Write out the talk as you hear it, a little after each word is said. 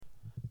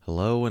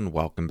Hello and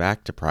welcome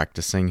back to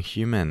Practicing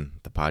Human,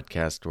 the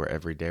podcast where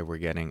every day we're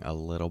getting a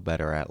little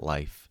better at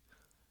life.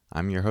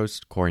 I'm your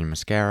host, Corey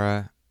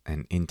Mascara,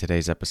 and in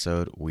today's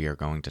episode, we are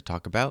going to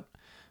talk about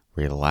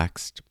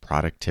relaxed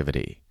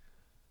productivity.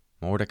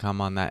 More to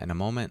come on that in a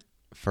moment.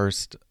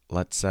 First,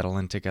 let's settle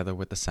in together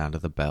with the sound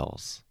of the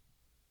bells.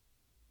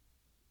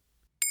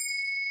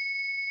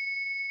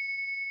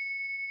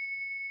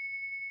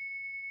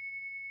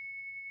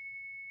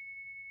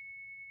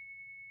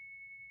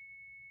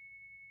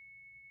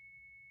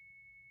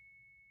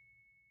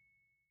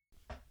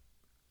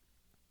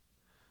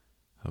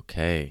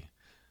 Okay,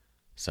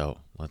 so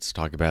let's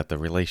talk about the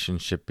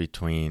relationship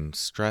between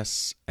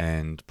stress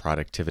and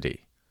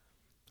productivity.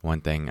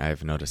 One thing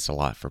I've noticed a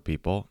lot for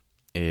people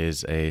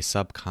is a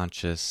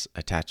subconscious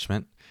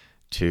attachment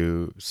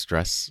to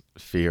stress,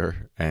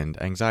 fear, and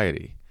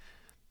anxiety.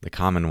 The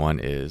common one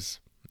is,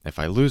 if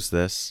I lose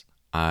this,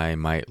 I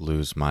might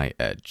lose my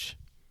edge.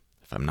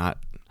 If I'm not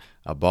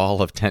a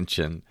ball of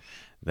tension,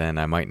 then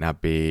I might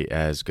not be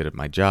as good at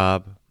my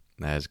job,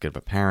 as good of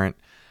a parent.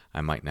 I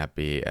might not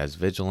be as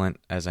vigilant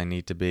as I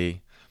need to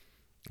be.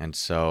 And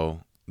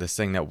so this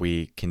thing that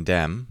we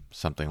condemn,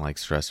 something like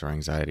stress or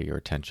anxiety or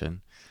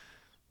tension,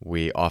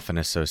 we often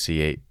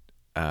associate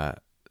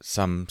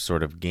some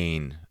sort of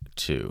gain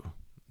to.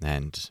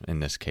 And in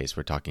this case,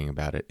 we're talking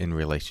about it in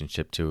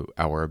relationship to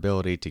our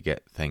ability to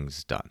get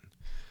things done.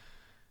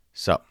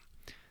 So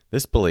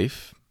this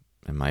belief,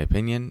 in my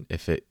opinion,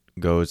 if it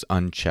goes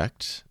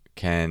unchecked,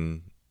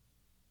 can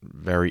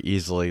very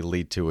easily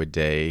lead to a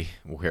day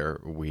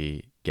where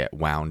we get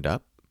wound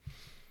up,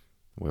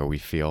 where we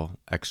feel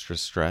extra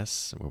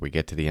stress, where we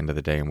get to the end of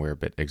the day and we're a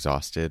bit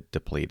exhausted,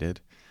 depleted.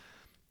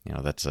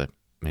 That's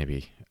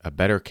maybe a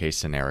better case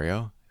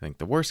scenario. I think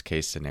the worst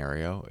case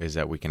scenario is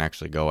that we can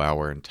actually go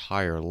our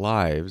entire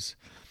lives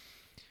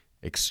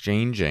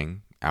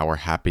exchanging our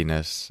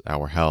happiness,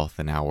 our health,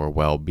 and our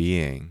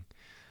well-being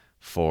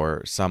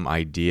for some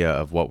idea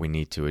of what we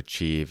need to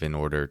achieve in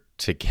order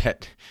to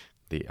get,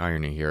 the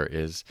irony here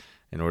is,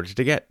 in order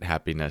to get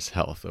happiness,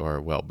 health,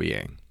 or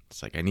well-being.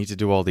 It's like, I need to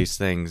do all these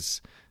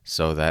things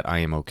so that I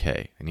am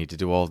okay. I need to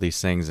do all these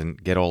things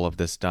and get all of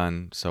this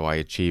done so I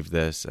achieve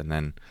this, and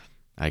then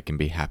I can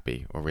be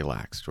happy or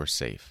relaxed or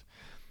safe.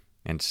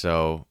 And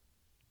so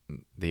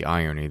the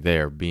irony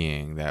there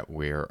being that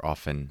we're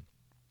often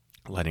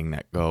letting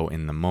that go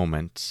in the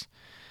moment,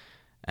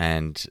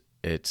 and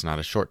it's not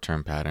a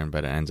short-term pattern,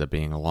 but it ends up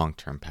being a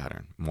long-term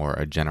pattern, more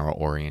a general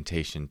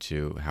orientation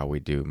to how we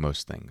do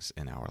most things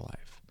in our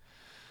life.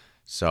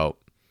 So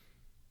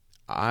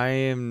I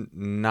am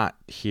not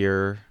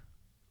here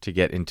to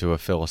get into a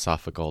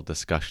philosophical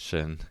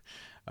discussion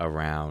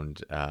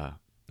around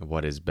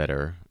what is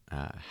better,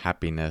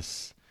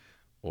 happiness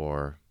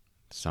or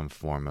some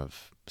form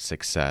of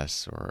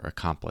success or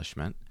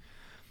accomplishment.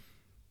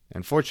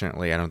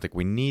 Unfortunately, I don't think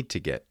we need to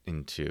get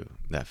into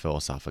that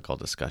philosophical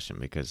discussion,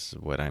 because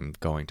what I'm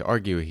going to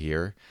argue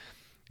here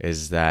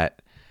is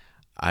that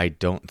I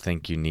don't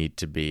think you need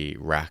to be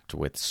racked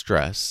with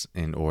stress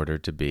in order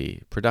to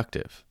be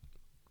productive.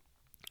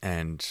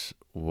 And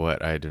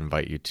what I'd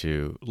invite you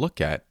to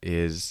look at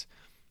is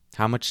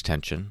how much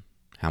tension,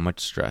 how much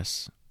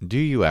stress do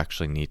you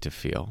actually need to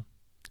feel,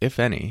 if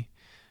any,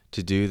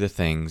 to do the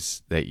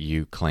things that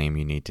you claim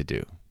you need to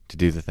do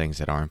the things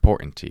that are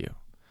important to you.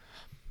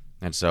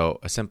 And so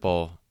a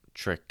simple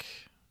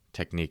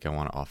technique I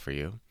want to offer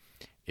you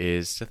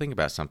is to think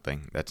about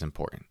something that's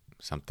important,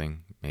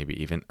 something maybe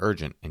even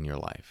urgent in your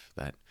life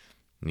that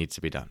needs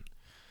to be done.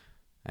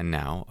 And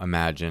now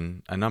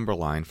imagine a number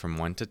line from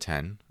 1 to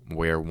 10,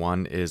 where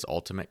 1 is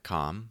ultimate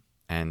calm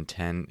and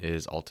 10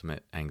 is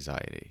ultimate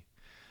anxiety.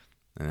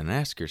 And then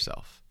ask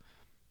yourself,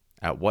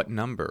 at what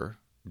number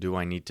do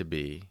I need to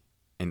be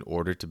in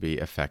order to be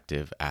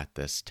effective at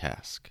this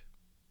task?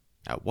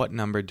 At what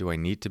number do I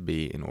need to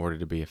be in order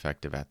to be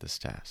effective at this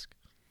task?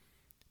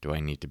 Do I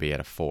need to be at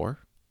a 4,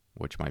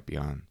 which might be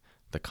on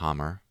the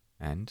calmer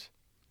end?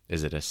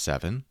 Is it a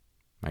 7?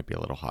 Might be a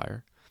little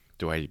higher.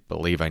 Do I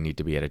believe I need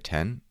to be at a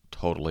 10,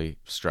 totally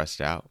stressed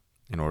out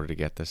in order to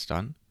get this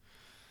done?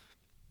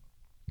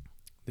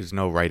 There's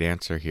no right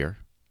answer here.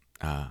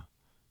 I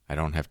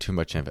don't have too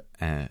much of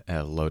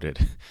a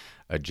loaded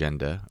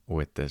agenda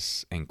with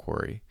this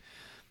inquiry.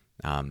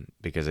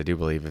 Because I do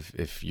believe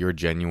if your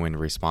genuine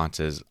response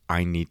is,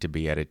 I need to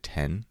be at a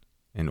 10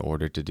 in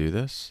order to do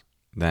this,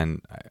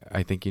 then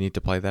I think you need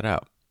to play that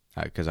out.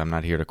 Because I'm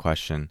not here to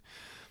question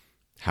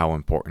how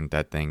important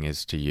that thing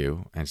is to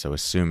you. And so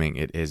assuming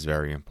it is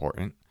very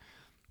important,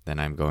 then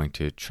I'm going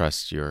to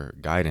trust your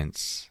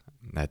guidance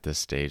at this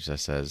stage that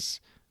says,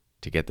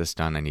 to get this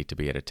done, I need to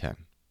be at a 10.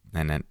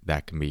 And then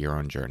that can be your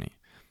own journey.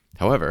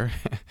 However,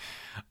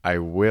 I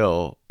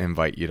will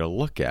invite you to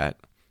look at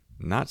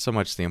not so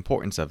much the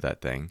importance of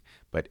that thing,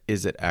 but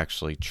is it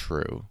actually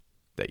true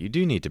that you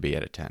do need to be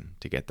at a 10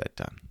 to get that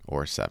done,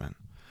 or a 7?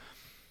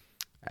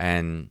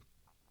 And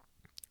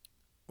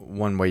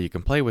one way you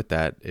can play with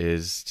that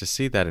is to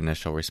see that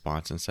initial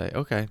response and say,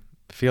 okay,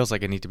 it feels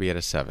like I need to be at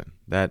a 7.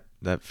 That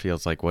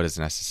feels like what is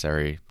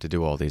necessary to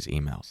do all these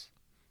emails,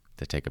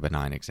 to take a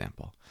benign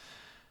example.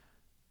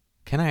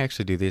 Can I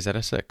actually do these at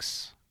a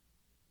 6?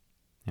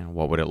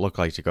 What would it look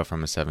like to go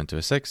from a 7 to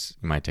a 6?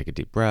 You might take a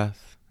deep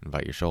breath,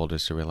 invite your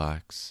shoulders to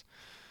relax,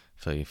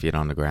 feel your feet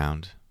on the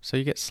ground, so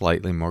you get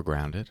slightly more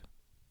grounded.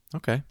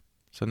 Okay,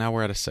 so now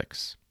we're at a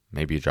 6.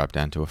 Maybe you drop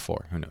down to a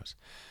 4, who knows?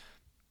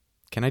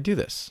 Can I do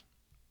this?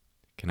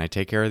 Can I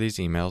take care of these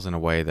emails in a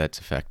way that's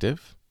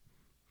effective,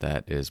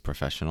 that is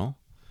professional,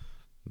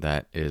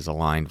 that is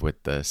aligned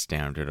with the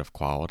standard of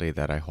quality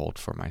that I hold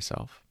for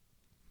myself?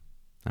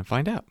 And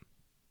find out.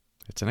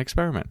 It's an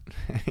experiment.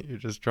 You're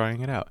just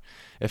trying it out.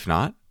 If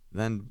not,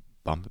 then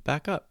bump it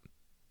back up.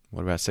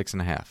 What about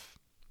 6.5?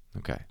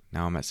 Okay,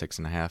 now I'm at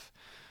 6.5.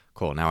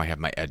 Cool, now I have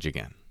my edge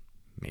again,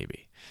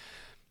 maybe.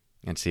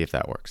 And see if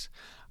that works.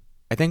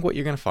 I think what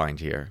you're going to find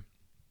here,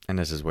 and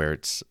this is where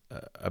it's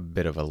a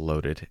bit of a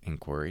loaded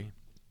inquiry,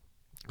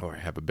 or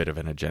have a bit of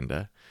an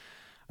agenda,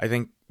 I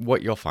think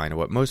what you'll find, or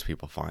what most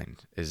people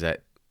find, is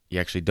that you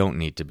actually don't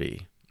need to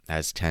be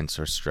as tense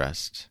or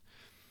stressed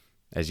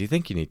as you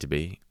think you need to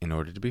be in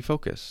order to be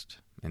focused,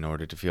 in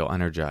order to feel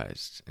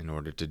energized, in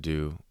order to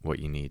do what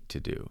you need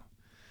to do.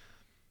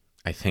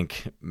 I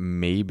think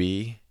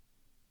maybe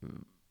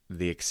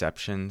the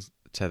exception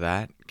to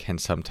that can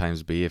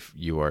sometimes be if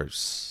you are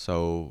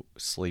so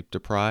sleep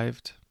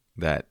deprived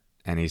that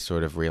any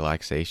sort of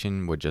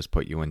relaxation would just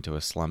put you into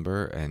a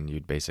slumber and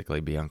you'd basically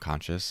be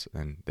unconscious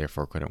and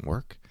therefore couldn't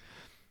work.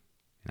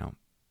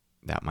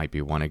 That might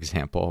be one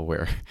example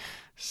where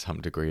some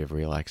degree of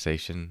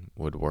relaxation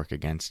would work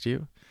against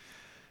you.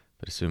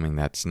 But assuming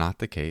that's not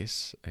the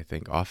case, I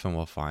think often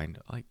we'll find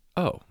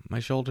my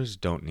shoulders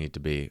don't need to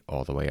be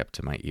all the way up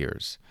to my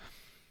ears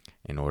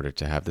in order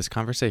to have this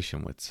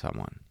conversation with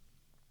someone.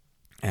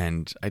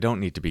 And I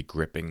don't need to be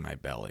gripping my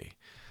belly,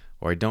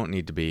 or I don't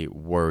need to be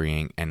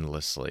worrying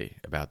endlessly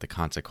about the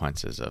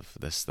consequences of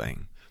this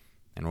thing.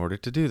 In order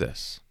to do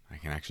this, I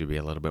can actually be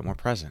a little bit more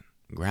present,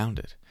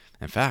 grounded.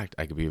 In fact,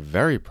 I could be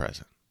very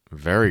present,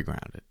 very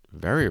grounded,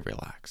 very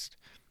relaxed,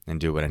 and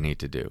do what I need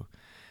to do.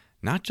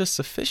 Not just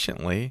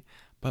sufficiently,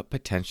 but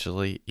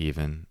potentially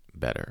even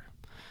better.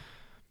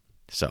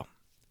 So,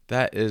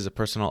 that is a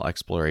personal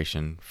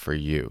exploration for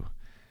you.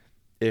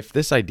 If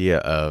this idea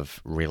of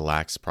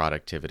relaxed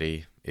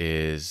productivity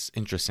is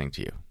interesting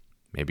to you,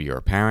 maybe you're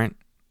a parent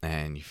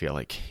and you feel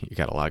like you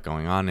got a lot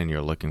going on and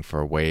you're looking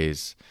for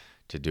ways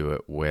to do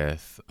it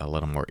with a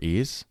little more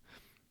ease.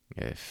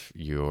 If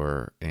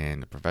you're in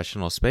the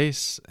professional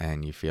space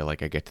and you feel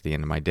like I get to the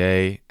end of my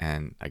day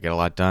and I get a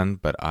lot done,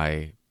 but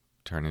I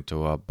turn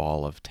into a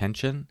ball of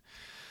tension.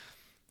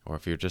 Or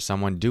if you're just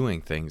someone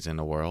doing things in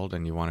the world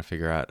and you want to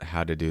figure out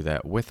how to do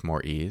that with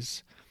more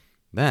ease,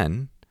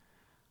 then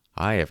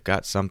I have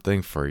got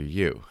something for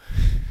you.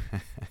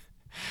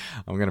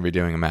 I'm going to be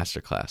doing a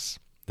masterclass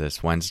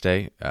this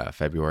Wednesday,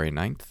 February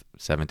 9th,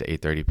 7 to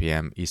 8:30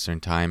 p.m. Eastern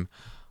Time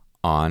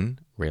on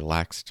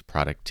relaxed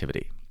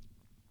productivity.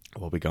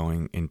 We'll be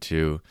going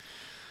into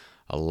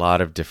a lot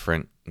of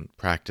different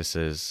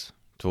practices,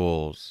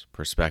 tools,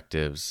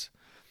 perspectives,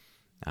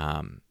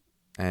 and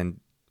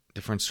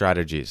different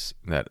strategies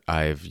that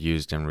I've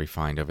used and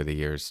refined over the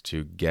years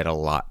to get a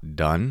lot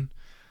done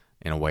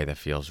in a way that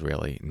feels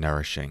really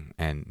nourishing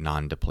and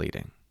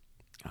non-depleting.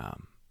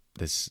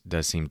 This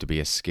does seem to be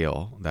a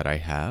skill that I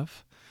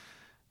have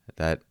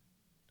that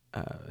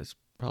has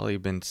probably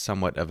been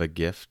somewhat of a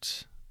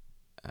gift,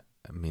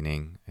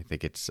 meaning I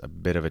think it's a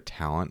bit of a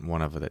talent,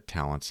 one of the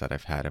talents that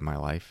I've had in my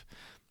life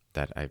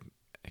that I'm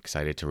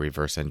excited to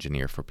reverse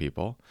engineer for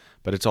people.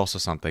 But it's also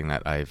something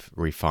that I've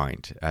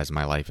refined as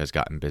my life has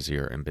gotten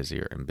busier and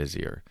busier and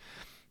busier.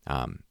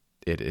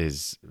 It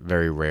is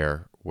very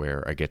rare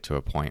where I get to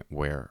a point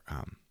where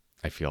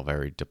I feel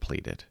very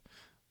depleted.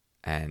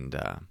 And,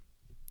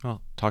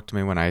 talk to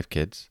me when I have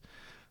kids.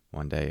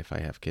 One day if I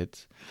have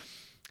kids.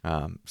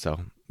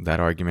 So that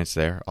argument's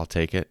there. I'll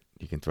take it.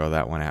 You can throw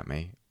that one at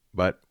me.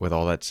 But with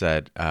all that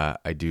said,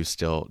 I do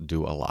still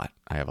do a lot.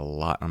 I have a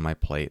lot on my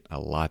plate, a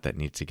lot that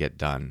needs to get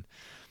done.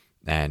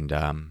 And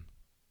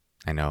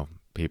I know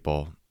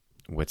people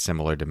with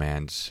similar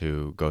demands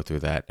who go through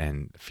that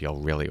and feel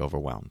really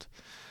overwhelmed.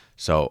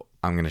 So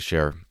I'm going to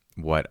share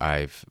what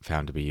I've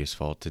found to be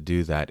useful to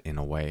do that in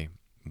a way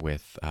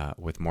with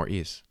more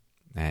ease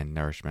and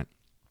nourishment.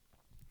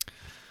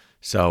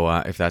 So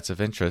if that's of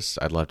interest,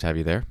 I'd love to have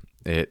you there.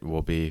 It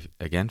will be,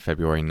 again,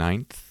 February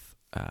 9th.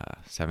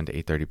 7 to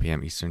 8:30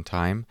 p.m. Eastern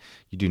Time.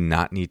 You do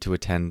not need to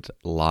attend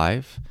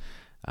live.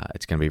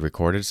 It's going to be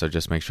recorded, so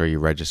just make sure you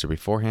register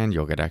beforehand.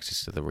 You'll get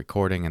access to the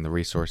recording and the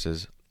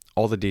resources.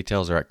 All the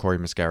details are at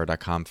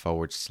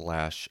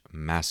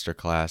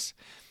CoreyMuscara.com/masterclass.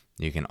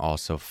 You can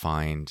also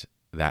find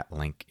that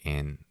link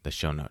in the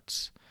show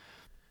notes.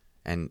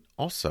 And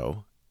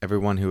also,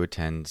 everyone who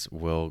attends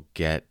will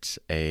get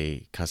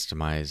a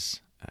customized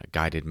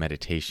guided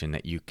meditation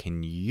that you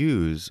can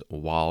use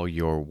while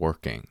you're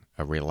working.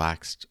 A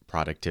relaxed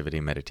productivity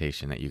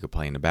meditation that you could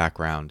play in the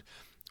background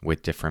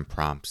with different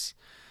prompts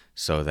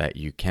so that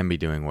you can be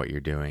doing what you're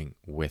doing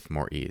with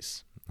more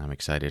ease. I'm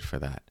excited for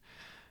that.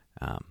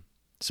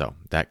 So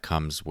that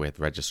comes with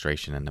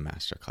registration in the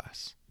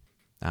masterclass.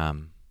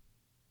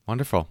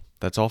 Wonderful.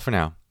 That's all for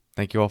now.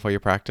 Thank you all for your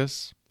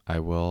practice. I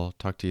will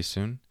talk to you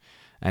soon.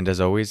 And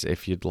as always,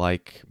 if you'd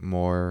like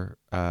more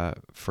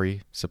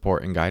free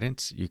support and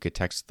guidance, you could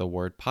text the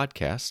word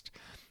podcast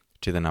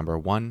to the number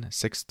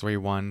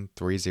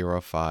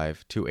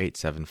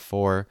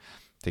 1-631-305-2874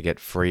 to get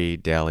free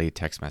daily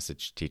text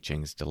message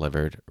teachings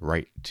delivered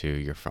right to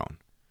your phone.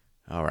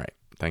 All right.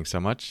 Thanks so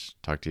much.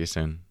 Talk to you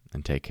soon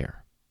and take care.